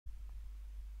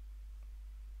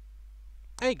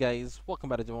Hey guys, welcome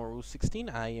back to Rule 16.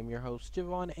 I am your host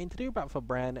Javon, and today we're back for a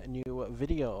brand new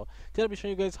video. Today I'll be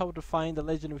showing you guys how to find the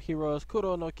Legend of Heroes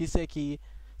Kuro no Kiseki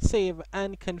save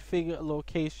and configure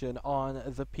location on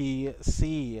the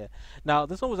PC. Now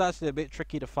this one was actually a bit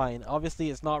tricky to find.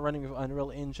 Obviously it's not running with Unreal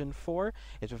Engine 4,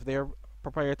 it's with their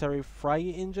proprietary Fry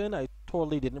engine. I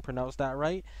totally didn't pronounce that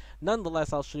right.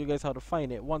 Nonetheless, I'll show you guys how to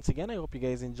find it. Once again, I hope you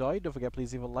guys enjoyed. Don't forget,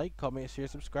 please leave a like, comment, share,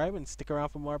 subscribe, and stick around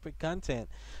for more epic content.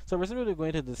 So we're simply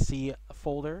going to the C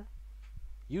folder,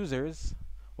 users,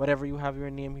 whatever you have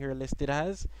your name here listed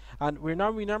as, and we're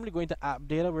normally going to app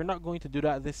data. We're not going to do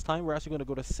that this time. We're actually going to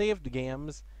go to saved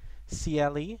games,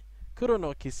 CLE, Kuro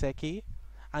no Kiseki,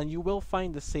 and you will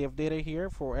find the save data here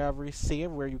for every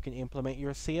save where you can implement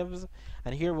your saves,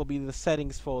 and here will be the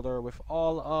settings folder with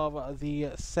all of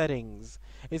the settings.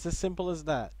 It's as simple as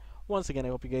that. Once again, I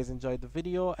hope you guys enjoyed the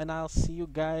video, and I'll see you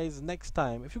guys next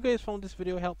time. If you guys found this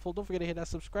video helpful, don't forget to hit that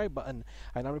subscribe button.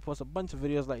 I normally post a bunch of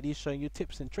videos like these showing you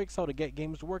tips and tricks how to get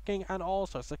games working and all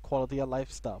sorts of quality of life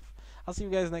stuff. I'll see you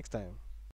guys next time.